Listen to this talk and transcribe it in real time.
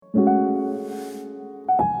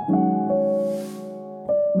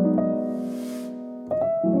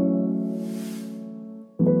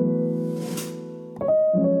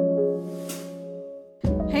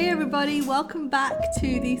welcome back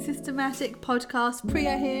to the Systematic Podcast.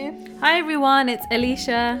 Priya here. Hi everyone, it's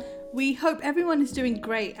Alicia. We hope everyone is doing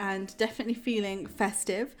great and definitely feeling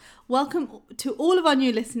festive. Welcome to all of our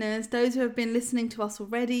new listeners, those who have been listening to us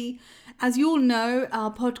already. As you all know,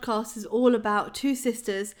 our podcast is all about two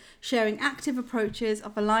sisters sharing active approaches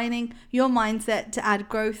of aligning your mindset to add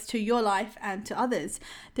growth to your life and to others.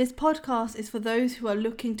 This podcast is for those who are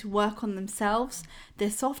looking to work on themselves,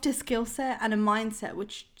 their softer skill set and a mindset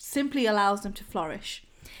which simply allows them to flourish.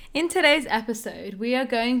 In today's episode, we are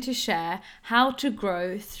going to share how to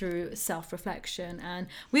grow through self-reflection. And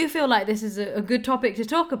we feel like this is a good topic to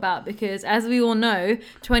talk about because, as we all know,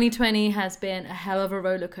 2020 has been a hell of a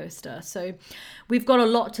roller coaster. So we've got a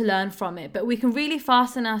lot to learn from it, but we can really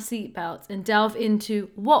fasten our seatbelts and delve into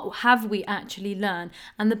what have we actually learned.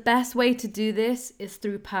 And the best way to do this is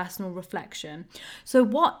through personal reflection. So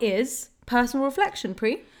what is personal reflection,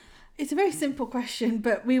 Pri? It's a very simple question,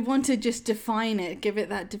 but we want to just define it, give it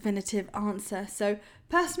that definitive answer. So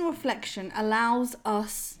personal reflection allows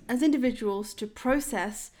us as individuals to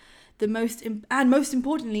process most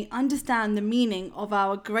importantly, understand the meaning of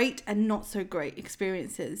our great and not so great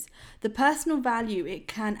experiences. The personal value it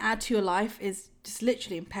can add to your life is just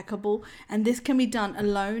literally impeccable. And this can be done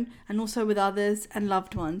alone and also with others and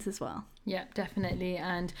loved ones as well. Yeah, definitely.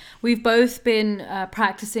 And we've both been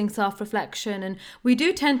practicing self-reflection, and we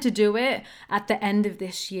do tend to do it at the end of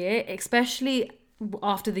this year, especially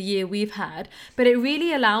after the year we've had. But it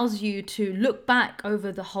really allows you to look back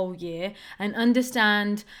over the whole year and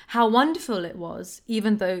understand how wonderful it was,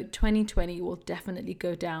 even though 2020 will definitely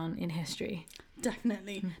go down in history.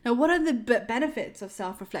 Definitely. Now, what are the benefits of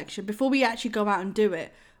self-reflection? Before we actually go out and do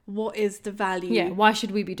it, what is the value? Yeah, why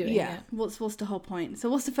should we be doing it? What's the whole point? So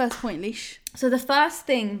what's the first point, Leash? So the first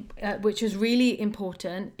thing, which is really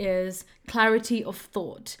important, is clarity of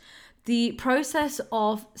thought. The process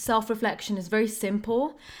of self-reflection is very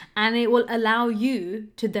simple, and it will allow you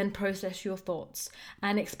to then process your thoughts,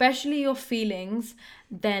 and especially your feelings.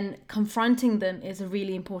 Then confronting them is a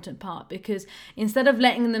really important part, because instead of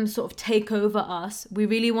letting them sort of take over us, we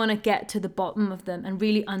really want to get to the bottom of them and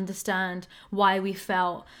really understand why we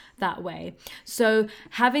felt that way. So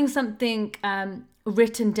having something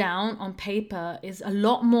written down on paper is a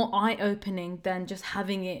lot more eye-opening than just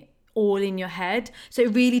having it all in your head. So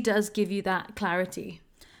it really does give you that clarity.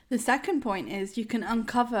 The second point is you can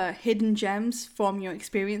uncover hidden gems from your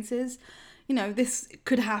experiences. You know, this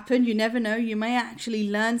could happen. You never know. You may actually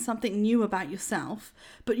learn something new about yourself,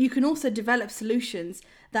 but you can also develop solutions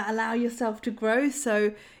that allow yourself to grow.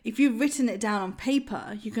 So if you've written it down on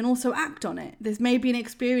paper, you can also act on it. There's maybe an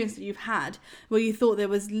experience that you've had where you thought there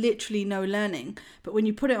was literally no learning, but when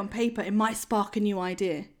you put it on paper, it might spark a new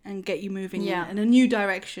idea and get you moving in a new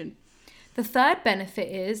direction. The third benefit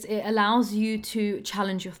is it allows you to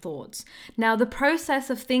challenge your thoughts. Now, the process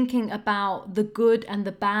of thinking about the good and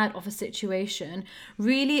the bad of a situation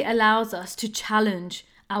really allows us to challenge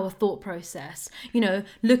our thought process. You know,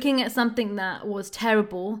 looking at something that was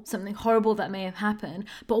terrible, something horrible that may have happened,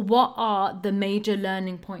 but what are the major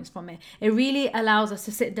learning points from it? It really allows us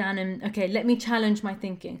to sit down and, okay, let me challenge my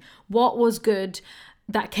thinking. What was good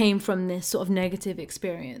that came from this sort of negative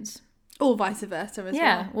experience? Or vice versa as well.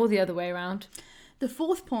 Yeah, or the other way around. The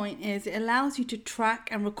fourth point is it allows you to track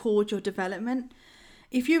and record your development.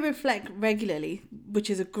 If you reflect regularly,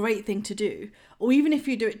 which is a great thing to do, or even if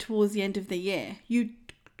you do it towards the end of the year, you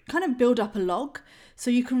kind of build up a log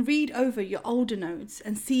so you can read over your older notes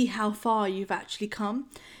and see how far you've actually come.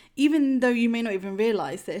 Even though you may not even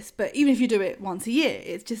realize this, but even if you do it once a year,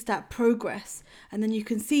 it's just that progress. And then you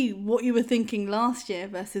can see what you were thinking last year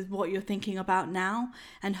versus what you're thinking about now.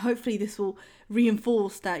 And hopefully this will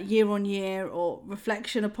reinforce that year on year or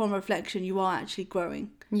reflection upon reflection, you are actually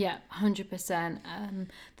growing. Yeah, 100%.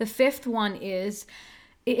 The fifth one is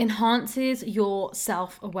it enhances your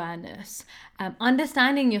self-awareness.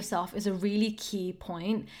 Understanding yourself is a really key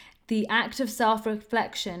point. The act of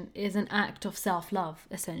self-reflection is an act of self-love,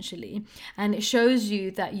 essentially. And it shows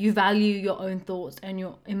you that you value your own thoughts and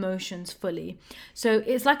your emotions fully. So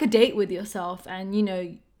it's like a date with yourself, and you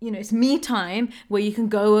know, it's me time where you can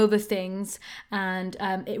go over things, and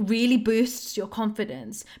it really boosts your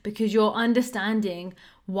confidence because you're understanding,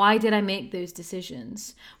 why did I make those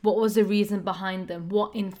decisions? What was the reason behind them?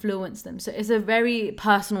 What influenced them? So it's a very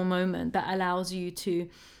personal moment that allows you to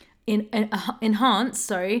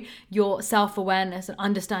enhance your self-awareness and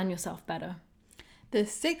understand yourself better. The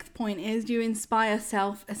sixth point is you inspire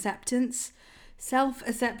self-acceptance.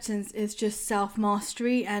 Self-acceptance is just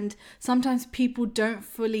self-mastery, and sometimes people don't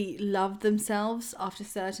fully love themselves after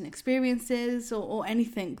certain experiences or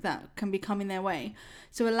anything that can be coming their way.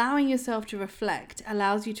 So allowing yourself to reflect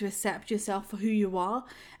allows you to accept yourself for who you are,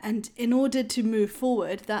 and in order to move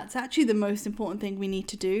forward, that's actually the most important thing we need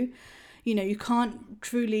to do. You know, you can't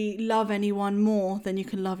truly love anyone more than you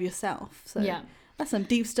can love yourself. So Yeah. that's some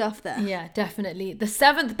deep stuff there. Yeah, definitely. The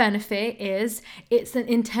seventh benefit is it's an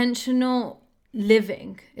intentional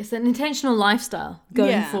living. It's an intentional lifestyle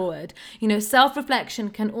going forward. You know,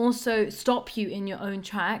 self-reflection can also stop you in your own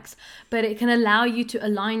tracks, but it can allow you to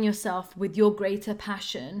align yourself with your greater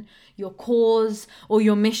passion, your cause, or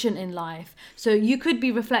your mission in life. So you could be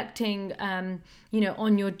reflecting,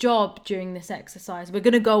 on your job during this exercise. We're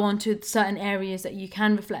going to go on to certain areas that you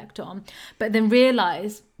can reflect on, but then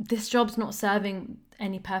realize this job's not serving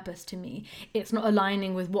any purpose to me. It's not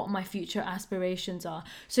aligning with what my future aspirations are.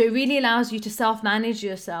 So it really allows you to self-manage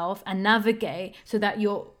yourself and navigate so that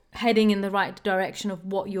you're heading in the right direction of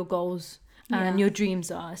what your goals and your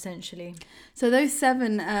dreams are, essentially. So those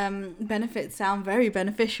 7 benefits sound very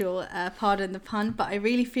beneficial, pardon the pun, but I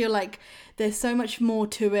really feel like there's so much more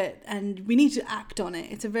to it and we need to act on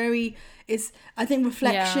it. I think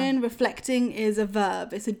reflecting is a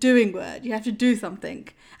verb. It's a doing word. You have to do something.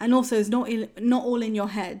 And also it's not all in your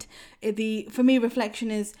head. For me,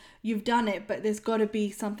 reflection is you've done it, but there's got to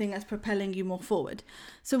be something that's propelling you more forward.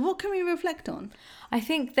 So what can we reflect on? I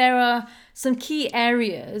think there are some key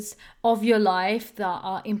areas of your life that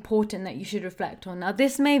are important that you should reflect on. Now,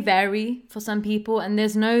 this may vary for some people and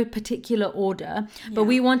there's no particular order, but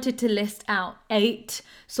we wanted to list out 8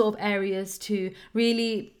 sort of areas to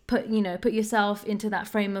really put yourself into that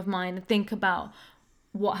frame of mind and think about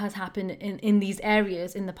what has happened in these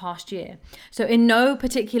areas in the past year. So in no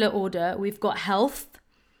particular order, we've got health,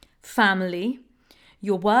 family,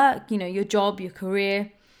 your work, your job, your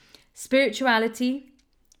career, spirituality,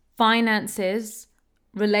 finances,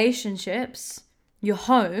 relationships, your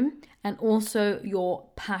home, and also your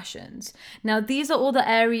passions. Now, these are all the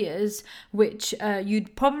areas which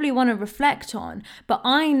you'd probably want to reflect on. But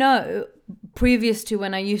I know, previous to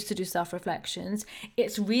when I used to do self-reflections,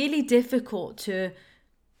 it's really difficult to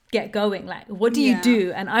get going. Like, what do you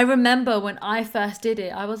do? And I remember when I first did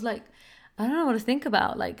it, I was like, I don't know what to think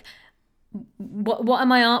about. Like,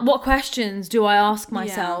 what questions do I ask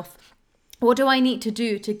myself? What do I need to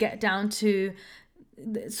do to get down to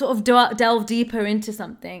sort of delve deeper into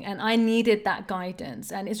something? And I needed that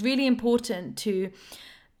guidance. And it's really important to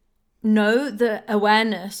know the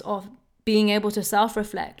awareness of being able to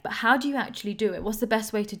self-reflect, but how do you actually do it? What's the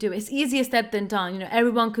best way to do it? It's easier said than done.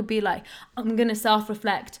 Everyone could be like, I'm going to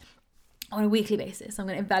self-reflect on a weekly basis. I'm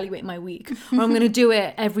going to evaluate my week, or I'm going to do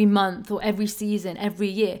it every month or every season, every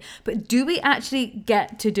year. But do we actually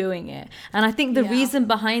get to doing it? And I think the reason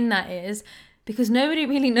behind that is because nobody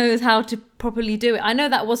really knows how to properly do it. I know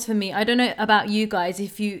that was for me. I don't know about you guys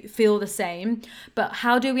if you feel the same, but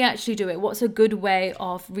how do we actually do it? What's a good way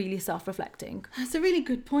of really self-reflecting? That's a really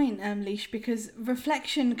good point, Leash, because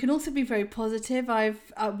reflection can also be very positive.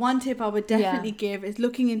 One tip I would definitely give is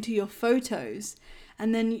looking into your photos.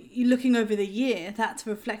 And then you're looking over the year, that's a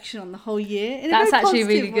reflection on the whole year. That's actually a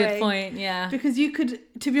really good point, Because you could,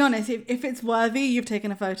 to be honest, if it's worthy, you've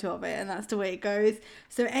taken a photo of it and that's the way it goes.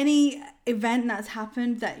 So any event that's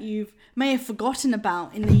happened that you may have forgotten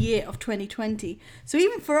about in the year of 2020. So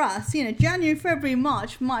even for us, January, February,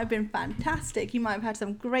 March might have been fantastic. You might have had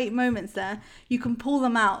some great moments there. You can pull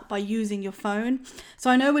them out by using your phone. So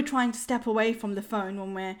I know we're trying to step away from the phone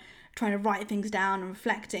when we're trying to write things down and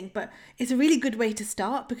reflecting, but it's a really good way to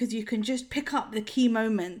start because you can just pick up the key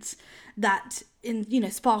moments that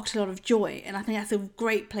sparked a lot of joy, and I think that's a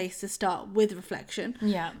great place to start with reflection.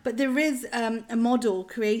 But there is a model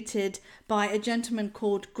created by a gentleman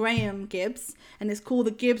called Gibbs, and it's called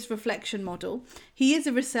the Gibbs Reflection Model. He is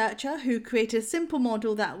a researcher who created a simple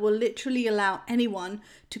model that will literally allow anyone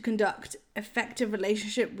to conduct effective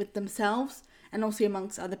relationship with themselves and also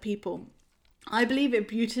amongst other people. I believe it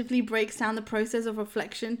beautifully breaks down the process of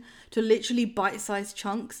reflection to literally bite-sized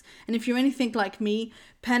chunks. And if you're anything like me,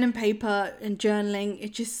 pen and paper and journaling,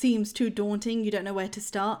 it just seems too daunting. You don't know where to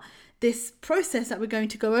start. This process that we're going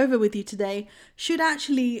to go over with you today should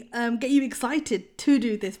actually get you excited to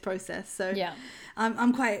do this process. So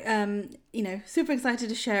I'm quite, super excited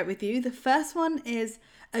to share it with you. The first one is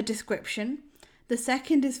a description. The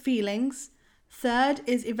second is feelings. Third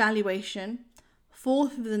is evaluation.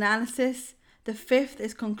 Fourth is analysis. The fifth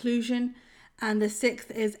is conclusion, and the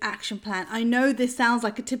sixth is action plan. I know this sounds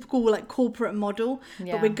like a typical corporate model,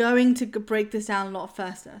 but we're going to break this down a lot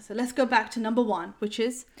faster. So let's go back to number 1, which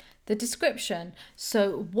is the description.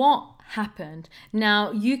 So what happened?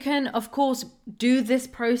 Now you can of course do this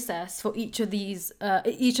process for each of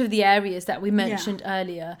the areas that we mentioned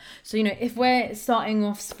earlier. So if we're starting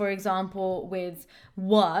off, for example, with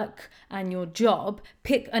work and your job,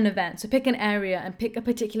 pick an event. So pick an area and pick a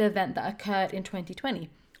particular event that occurred in 2020.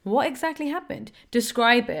 What exactly happened?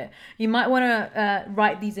 Describe it. You might want to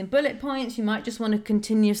write these in bullet points. You might just want to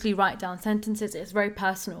continuously write down sentences. It's very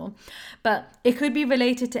personal. But it could be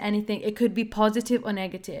related to anything. It could be positive or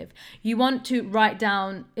negative. You want to write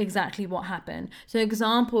down exactly what happened. So an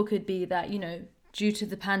example could be that, due to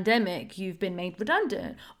the pandemic, you've been made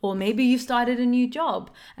redundant, or maybe you started a new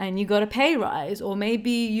job and you got a pay rise, or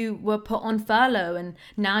maybe you were put on furlough and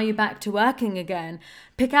now you're back to working again.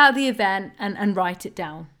 Pick out the event and write it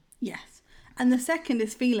down. Yes. And the second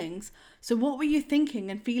is feelings. So what were you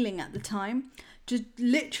thinking and feeling at the time? Just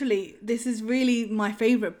literally, this is really my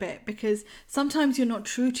favorite bit, because sometimes you're not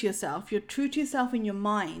true to yourself. You're true to yourself in your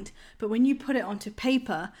mind, but when you put it onto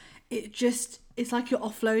paper, it's like you're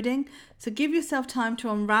offloading. So give yourself time to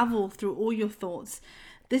unravel through all your thoughts.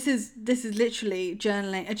 This is literally a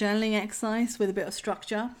journaling exercise with a bit of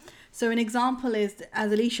structure. So an example is,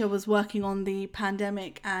 as Alicia was working on the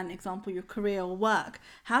pandemic and example your career or work,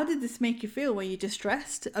 how did this make you feel? Were you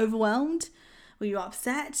distressed, overwhelmed? Were you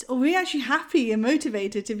upset? Or were you actually happy and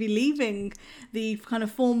motivated to be leaving the kind of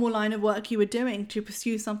formal line of work you were doing to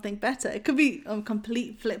pursue something better? It could be a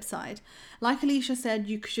complete flip side. Like Alicia said,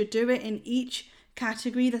 you should do it in each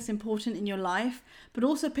category that's important in your life, but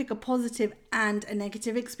also pick a positive and a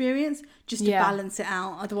negative experience just to balance it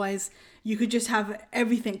out. Otherwise, you could just have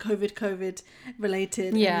everything COVID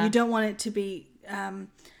related. Yeah. And you don't want it to be,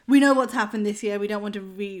 we know what's happened this year. We don't want to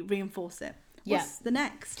reinforce it. What's the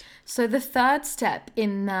next? So the third step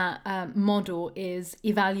in that model is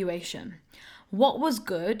evaluation. What was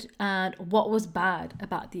good and what was bad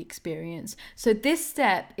about the experience? So this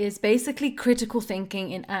step is basically critical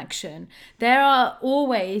thinking in action. There are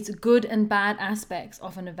always good and bad aspects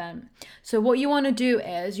of an event. So what you want to do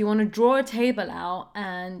is you want to draw a table out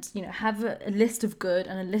and have a list of good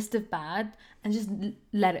and a list of bad and just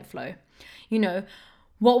let it flow.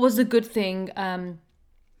 What was a good thing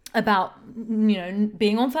about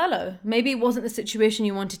being on furlough? Maybe it wasn't the situation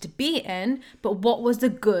you wanted to be in, but what was the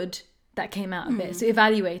good that came out of it? So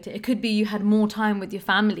evaluate it. It could be you had more time with your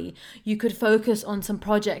family. You could focus on some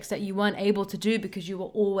projects that you weren't able to do because you were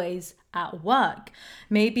always at work.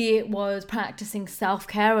 Maybe it was practicing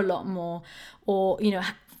self-care a lot more, or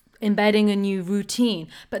embedding a new routine.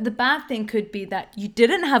 But the bad thing could be that you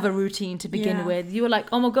didn't have a routine to begin with. You were like,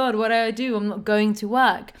 oh my God, what do I do? I'm not going to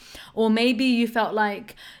work. Or maybe you felt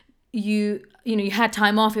like you had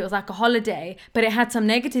time off, it was like a holiday, but it had some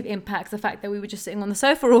negative impacts, the fact that we were just sitting on the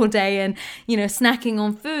sofa all day and snacking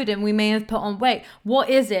on food, and we may have put on weight. What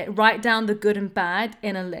is it? Write down the good and bad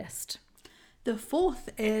in a list. The fourth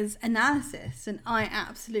is analysis, and I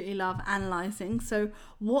absolutely love analyzing. So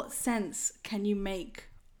what sense can you make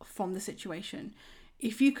from the situation?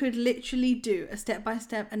 If you could literally do a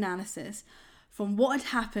step-by-step analysis from what had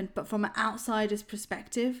happened, but from an outsider's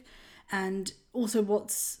perspective, and also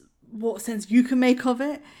what sense you can make of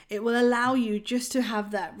it, it will allow you just to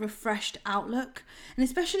have that refreshed outlook. And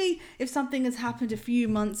especially if something has happened a few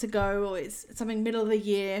months ago, or it's something middle of the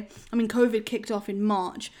year. I mean, COVID kicked off in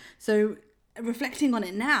March, so reflecting on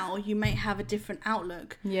it now, you may have a different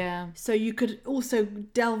outlook. So you could also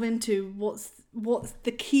delve into what's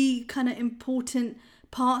the key kind of important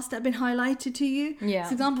parts that have been highlighted to you.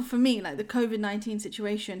 For example, for me, like the COVID-19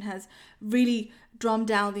 situation has really drummed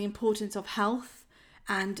down the importance of health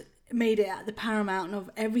and made it at the paramount of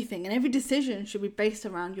everything, and every decision should be based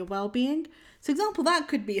around your well-being. So example, that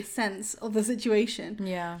could be a sense of the situation.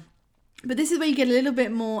 But this is where you get a little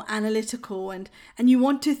bit more analytical, and you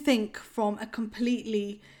want to think from a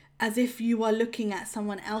completely, as if you are looking at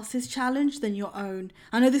someone else's challenge than your own.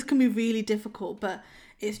 I know this can be really difficult, but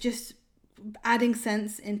it's just adding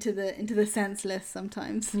sense into the senseless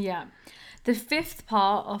sometimes. The fifth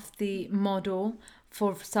part of the model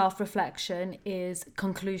for self-reflection is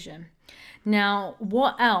conclusion. Now,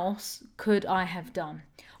 what else could I have done?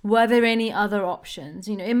 Were there any other options?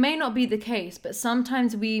 It may not be the case, but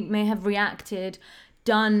sometimes we may have reacted,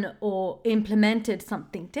 done, or implemented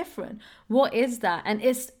something different. What is that? And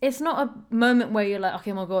it's not a moment where you're like,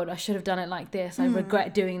 okay, my God, I should have done it like this. I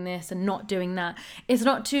regret doing this and not doing that. It's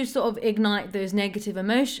not to sort of ignite those negative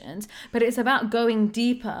emotions, but it's about going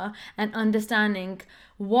deeper and understanding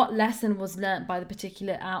what lesson was learnt by the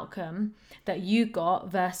particular outcome that you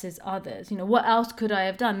got versus others. What else could I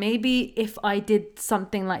have done? Maybe if I did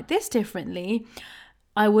something like this differently,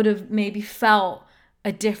 I would have maybe felt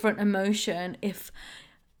a different emotion if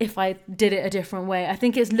if I did it a different way. I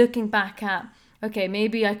think it's looking back at, okay,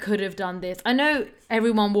 maybe I could have done this. I know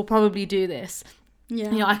everyone will probably do this. Yeah.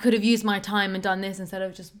 You know, I could have used my time and done this instead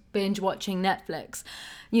of just binge watching Netflix.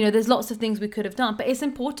 You know, there's lots of things we could have done, but it's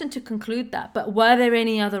important to conclude that. But were there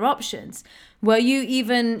any other options? Were you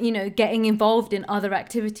even, you know, getting involved in other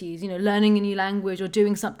activities, you know, learning a new language or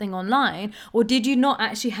doing something online? Or did you not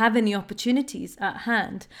actually have any opportunities at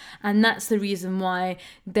hand? And that's the reason why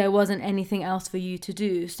there wasn't anything else for you to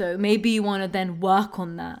do. So maybe you want to then work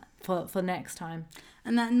on that for next time.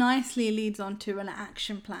 And that nicely leads on to an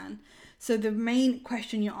action plan. So the main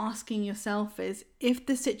question you're asking yourself is, if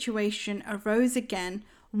the situation arose again,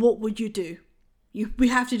 what would you do? We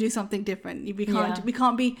have to do something different. We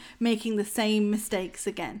can't be making the same mistakes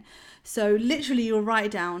again. So literally you'll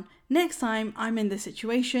write down, next time I'm in this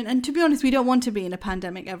situation, and to be honest, we don't want to be in a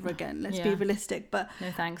pandemic ever again. Let's be realistic. But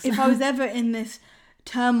no thanks. If I was ever in this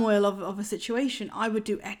turmoil of a situation, I would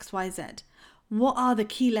do X, Y, Z. What are the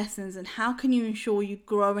key lessons, and how can you ensure you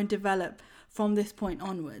grow and develop from this point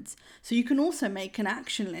onwards? So you can also make an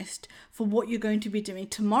action list for what you're going to be doing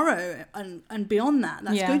tomorrow and beyond that.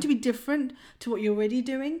 That's going to be different to what you're already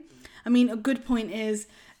doing. I mean, a good point is,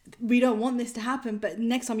 we don't want this to happen, but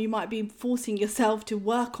next time you might be forcing yourself to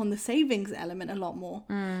work on the savings element a lot more.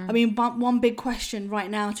 I mean, one big question right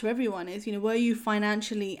now to everyone is, you know, were you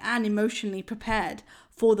financially and emotionally prepared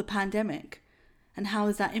for the pandemic? And how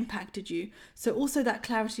has that impacted you? So also that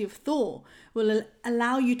clarity of thought will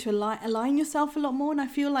allow you to align yourself a lot more. And I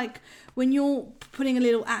feel like when you're putting a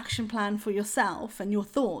little action plan for yourself and your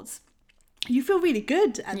thoughts, you feel really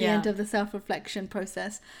good at the end of the self-reflection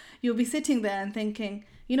process. You'll be sitting there and thinking,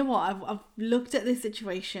 you know what, I've looked at this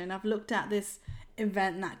situation, I've looked at this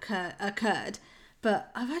event that occurred,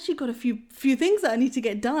 but I've actually got a few things that I need to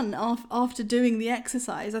get done after doing the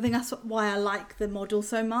exercise. I think that's why I like the model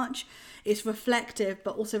so much. It's reflective,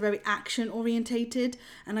 but also very action orientated.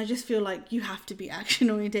 And I just feel like you have to be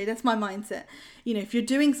action orientated. That's my mindset. You know, if you're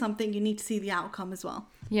doing something, you need to see the outcome as well.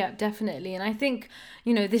 Yeah, definitely. And I think,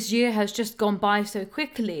 you know, this year has just gone by so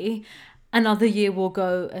quickly. Another year will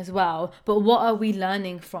go as well. But what are we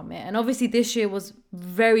learning from it? And obviously this year was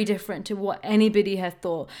very different to what anybody had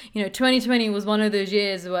thought. You know, 2020 was one of those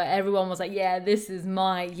years where everyone was like, yeah, this is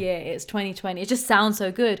my year. It's 2020. It just sounds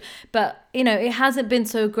so good. But, you know, it hasn't been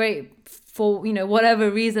so great for, you know, whatever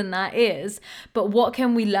reason that is. But what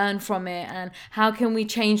can we learn from it, and how can we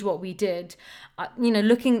change what we did? You know,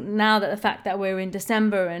 looking now at the fact that we're in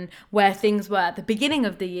December and where things were at the beginning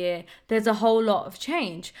of the year, there's a whole lot of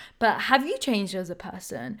change. But have you changed as a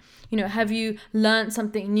person? You know, have you learned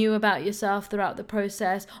something new about yourself throughout the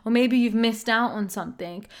process? Or maybe you've missed out on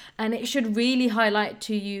something, and it should really highlight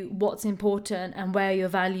to you what's important and where your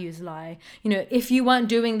values lie. You know, if you weren't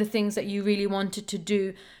doing the things that you really wanted to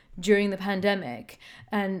do during the pandemic,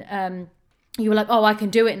 and you were like, oh, I can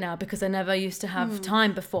do it now because I never used to have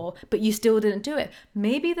time before, but you still didn't do it.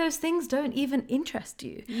 Maybe those things don't even interest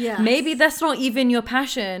you. Yes. Maybe that's not even your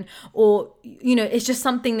passion, or, you know, it's just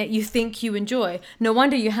something that you think you enjoy. No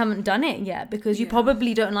wonder you haven't done it yet, because you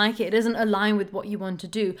probably don't like it. It doesn't align with what you want to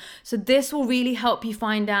do. So this will really help you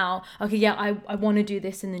find out, okay, yeah, I want to do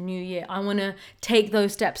this in the new year. I want to take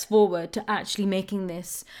those steps forward to actually making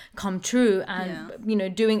this come true, and, you know,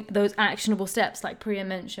 doing those actionable steps like Priya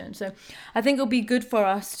mentioned. So I think it'll be good for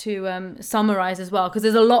us to summarize as well, because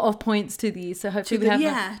there's a lot of points to these. So hopefully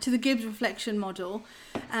to the Gibbs Reflection Model.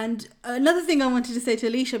 And another thing I wanted to say to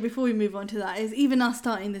Alicia before we move on to that is, even us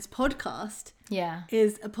starting this podcast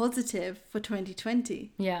is a positive for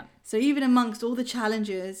 2020. Yeah. So even amongst all the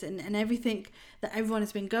challenges and everything that everyone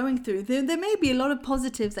has been going through, there may be a lot of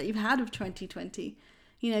positives that you've had of 2020.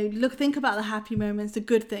 You know, think about the happy moments, the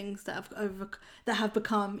good things that have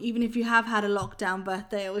become, even if you have had a lockdown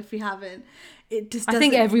birthday, or if you haven't, it just doesn't. I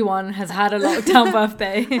think everyone has had a lockdown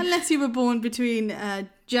birthday. Unless you were born between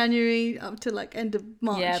January up to like end of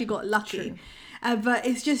March, you got lucky. But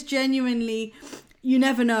it's just genuinely, you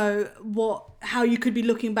never know how you could be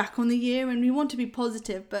looking back on the year, and we want to be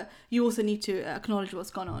positive, but you also need to acknowledge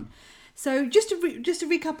what's gone on. So just to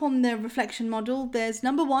recap on the reflection model, there's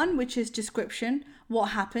number 1, which is description, what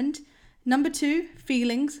happened. Number 2,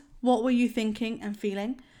 feelings, what were you thinking and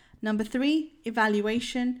feeling. Number 3,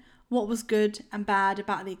 evaluation, what was good and bad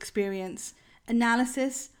about the experience.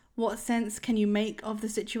 Analysis, what sense can you make of the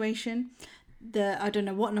situation. I don't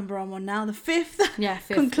know what number I'm on now, the 5th.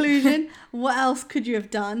 Conclusion, what else could you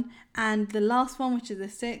have done. And the last one, which is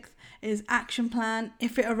the 6th, is action plan.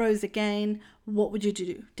 If it arose again, what would you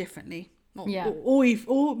do differently?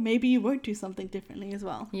 Or maybe you won't do something differently as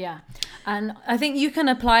well. Yeah. And I think you can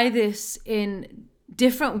apply this in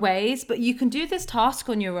different ways, but you can do this task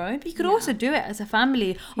on your own, but you could also do it as a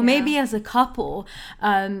family, or maybe as a couple.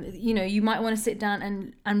 You might want to sit down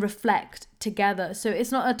and reflect together. So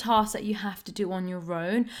it's not a task that you have to do on your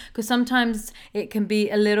own, because sometimes it can be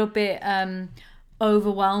a little bit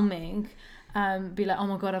overwhelming. Be like, oh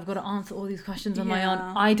my God, I've got to answer all these questions on my own.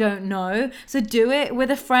 I don't know. So do it with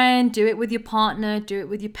a friend, do it with your partner, do it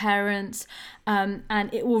with your parents, and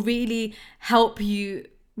it will really help you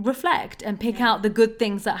reflect and pick out the good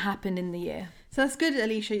things that happened in the year. So that's good,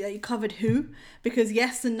 Alicia, that you covered who, because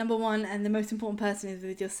yes, the number one and the most important person is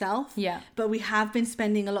with yourself. Yeah. But we have been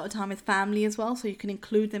spending a lot of time with family as well, so you can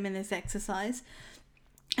include them in this exercise.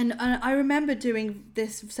 And I remember doing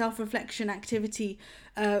this self-reflection activity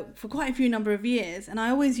for quite a few number of years. And I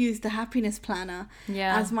always used the happiness planner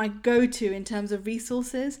as my go-to in terms of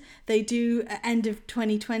resources. They do an end of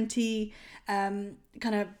 2020 kind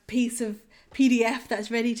of piece of PDF that's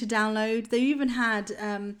ready to download. They even had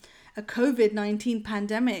a COVID-19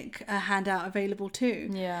 pandemic handout available too.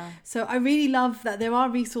 Yeah. So I really love that there are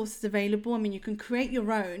resources available. I mean, you can create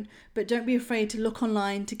your own, but don't be afraid to look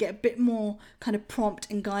online to get a bit more kind of prompt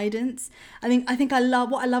and guidance. I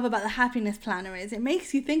love what I love about the happiness planner is it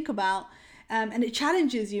makes you think about and it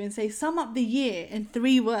challenges you and say, sum up the year in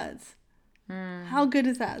 3 words. How good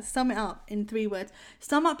is that? Sum it up in 3 words.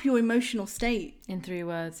 Sum up your emotional state. In 3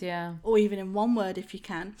 words, yeah. Or even in 1 word if you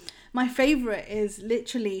can. My favourite is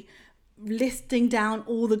literally listing down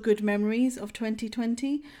all the good memories of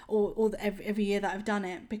 2020 or every year that I've done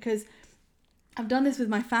it, because I've done this with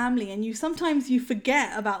my family, and sometimes you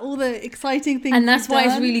forget about all the exciting things. And that's why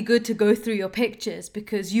it's really good to go through your pictures,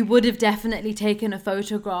 because you would have definitely taken a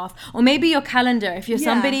photograph, or maybe your calendar. If you're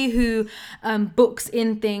somebody who books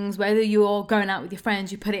in things, whether you're going out with your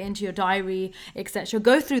friends, you put it into your diary, etc.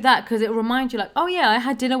 Go through that, because it will remind you like, oh yeah, I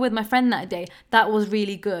had dinner with my friend that day. That was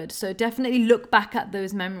really good. So definitely look back at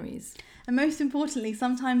those memories. And most importantly,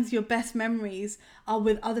 sometimes your best memories are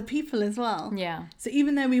with other people as well. Yeah. So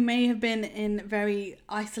even though we may have been in very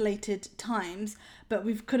isolated times, but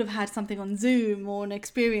we could have had something on Zoom or an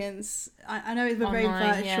experience. I know it's very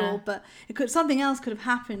virtual, but something else could have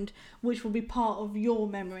happened, which will be part of your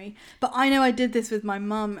memory. But I know I did this with my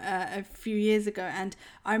mum a few years ago, and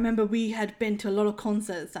I remember we had been to a lot of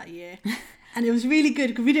concerts that year, and it was really good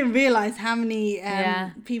because we didn't realize how many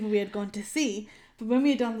people we had gone to see. But when we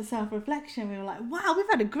had done the self-reflection, we were like, wow, we've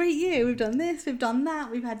had a great year. We've done this, we've done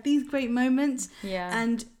that. We've had these great moments. Yeah.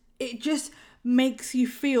 And it just makes you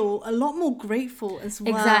feel a lot more grateful as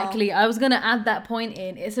well. Exactly. I was going to add that point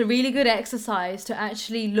in. It's a really good exercise to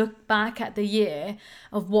actually look back at the year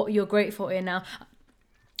of what you're grateful in. Now,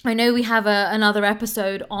 I know we have another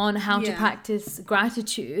episode on how to practice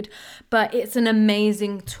gratitude, but it's an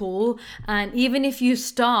amazing tool. And even if you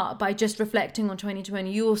start by just reflecting on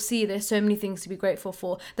 2020, you will see there's so many things to be grateful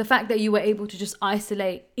for. The fact that you were able to just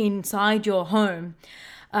isolate inside your home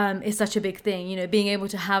is such a big thing. You know, being able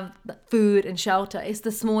to have food and shelter, it's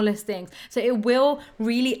the smallest things. So it will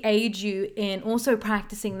really aid you in also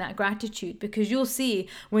practicing that gratitude, because you'll see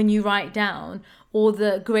when you write down all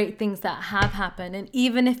the great things that have happened, and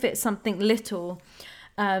even if it's something little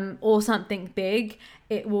or something big,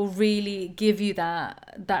 it will really give you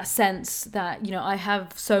that sense that, you know, I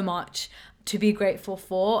have so much to be grateful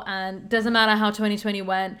for, and doesn't matter how 2020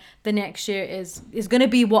 went, the next year is going to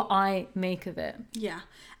be what I make of it. Yeah.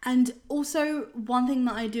 And also, one thing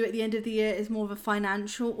that I do at the end of the year is more of a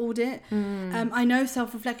financial audit. I know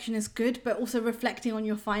self-reflection is good, but also reflecting on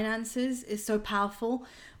your finances is so powerful.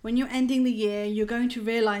 When you're ending the year, you're going to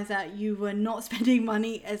realize that you were not spending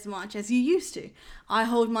money as much as you used to. I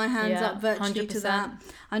hold my hands up virtually 100%. To that.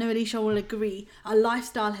 I know Alicia will agree. Our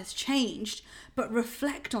lifestyle has changed, but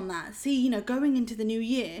reflect on that. See, you know, going into the new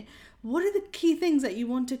year, what are the key things that you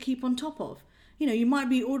want to keep on top of? You know, you might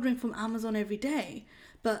be ordering from Amazon every day,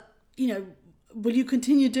 but, you know, will you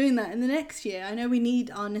continue doing that in the next year? I know we need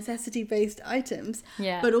our necessity-based items,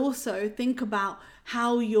 but also think about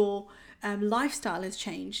how your lifestyle has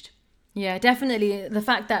changed. Yeah, definitely. The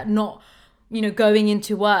fact that not, you know, going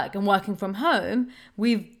into work and working from home,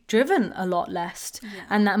 we've driven a lot less,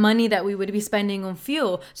 and that money that we would be spending on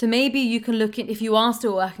fuel. So maybe you can look at, if you are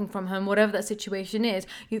still working from home, whatever that situation is,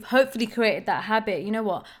 you've hopefully created that habit. You know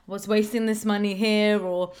what, I was wasting this money here,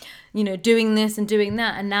 or, you know, doing this and doing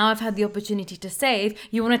that, and now I've had the opportunity to save.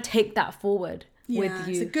 You want to take that forward with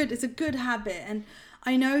you. It's a good habit. And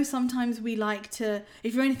I know sometimes we like to,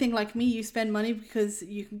 if you're anything like me, you spend money because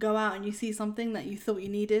you can go out and you see something that you thought you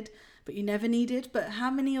needed but you never needed. But how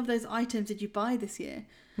many of those items did you buy this year?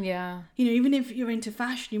 Yeah. You know, even if you're into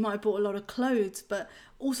fashion, you might have bought a lot of clothes, but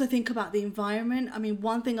also think about the environment. I mean,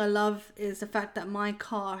 one thing I love is the fact that my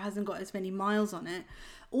car hasn't got as many miles on it.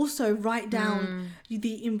 Also, write down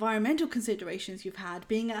the environmental considerations you've had.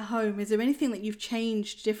 Being at home, is there anything that you've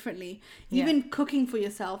changed differently? Even cooking for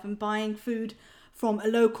yourself and buying food from a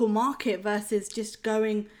local market versus just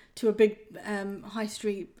going to a big high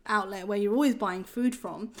street outlet where you're always buying food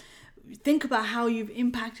from. Think about how you've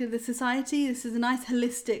impacted the society. This is a nice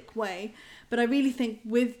holistic way, but I really think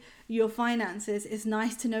with your finances, it's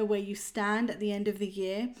nice to know where you stand at the end of the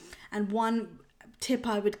year. And one tip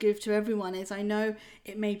I would give to everyone is, I know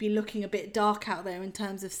it may be looking a bit dark out there in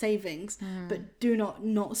terms of savings, but do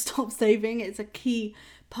not stop saving. It's a key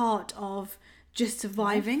part of just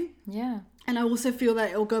surviving. Yeah. And I also feel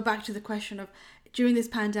that it will go back to the question of, during this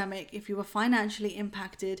pandemic, if you were financially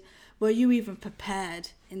impacted, were you even prepared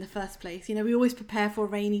in the first place? You know, we always prepare for a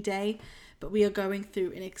rainy day, but we are going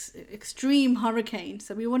through an extreme hurricane.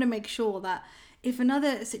 So we want to make sure that if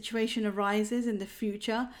another situation arises in the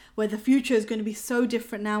future, where the future is going to be so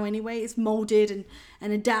different now anyway, it's molded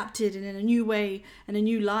and adapted and in a new way and a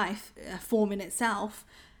new life form in itself,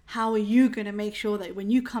 how are you going to make sure that when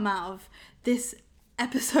you come out of this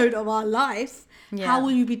episode of our life, how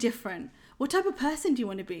will you be different? What type of person do you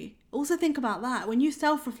want to be? Also think about that. When you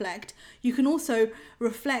self-reflect, you can also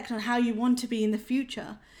reflect on how you want to be in the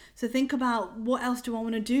future. So think about, what else do I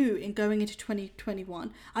want to do in going into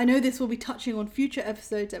 2021? I know this will be touching on future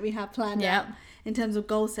episodes that we have planned out in terms of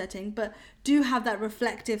goal setting, but do have that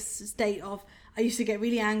reflective state of, I used to get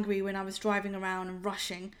really angry when I was driving around and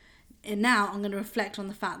rushing. And now I'm going to reflect on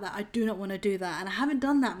the fact that I do not want to do that. And I haven't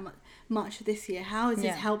done that much this year. How has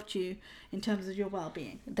this helped you in terms of your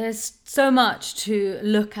well-being? There's so much to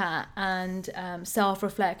look at and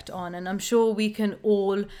self-reflect on, and I'm sure we can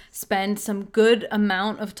all spend some good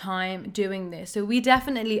amount of time doing this. So we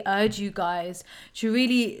definitely urge you guys to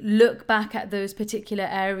really look back at those particular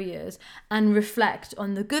areas and reflect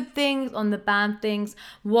on the good things, on the bad things,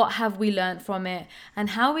 what have we learned from it, and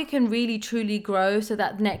how we can really truly grow so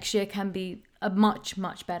that next year can be a much,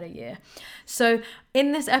 much better year. So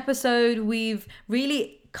in this episode, we've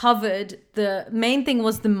really covered, the main thing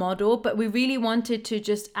was the model, but we really wanted to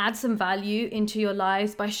just add some value into your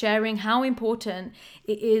lives by sharing how important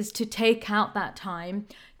it is to take out that time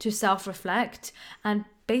to self-reflect and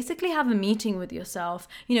basically have a meeting with yourself.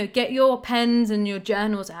 You know, get your pens and your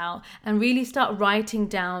journals out and really start writing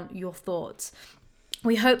down your thoughts.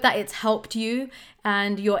 We hope that it's helped you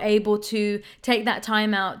and you're able to take that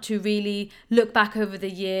time out to really look back over the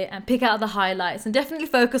year and pick out the highlights and definitely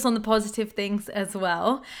focus on the positive things as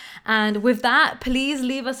well. And with that, please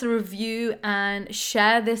leave us a review and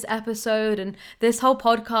share this episode and this whole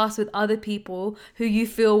podcast with other people who you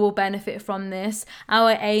feel will benefit from this.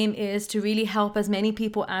 Our aim is to really help as many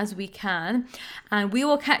people as we can. And we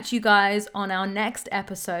will catch you guys on our next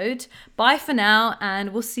episode. Bye for now,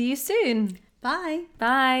 and we'll see you soon. Bye.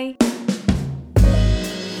 Bye.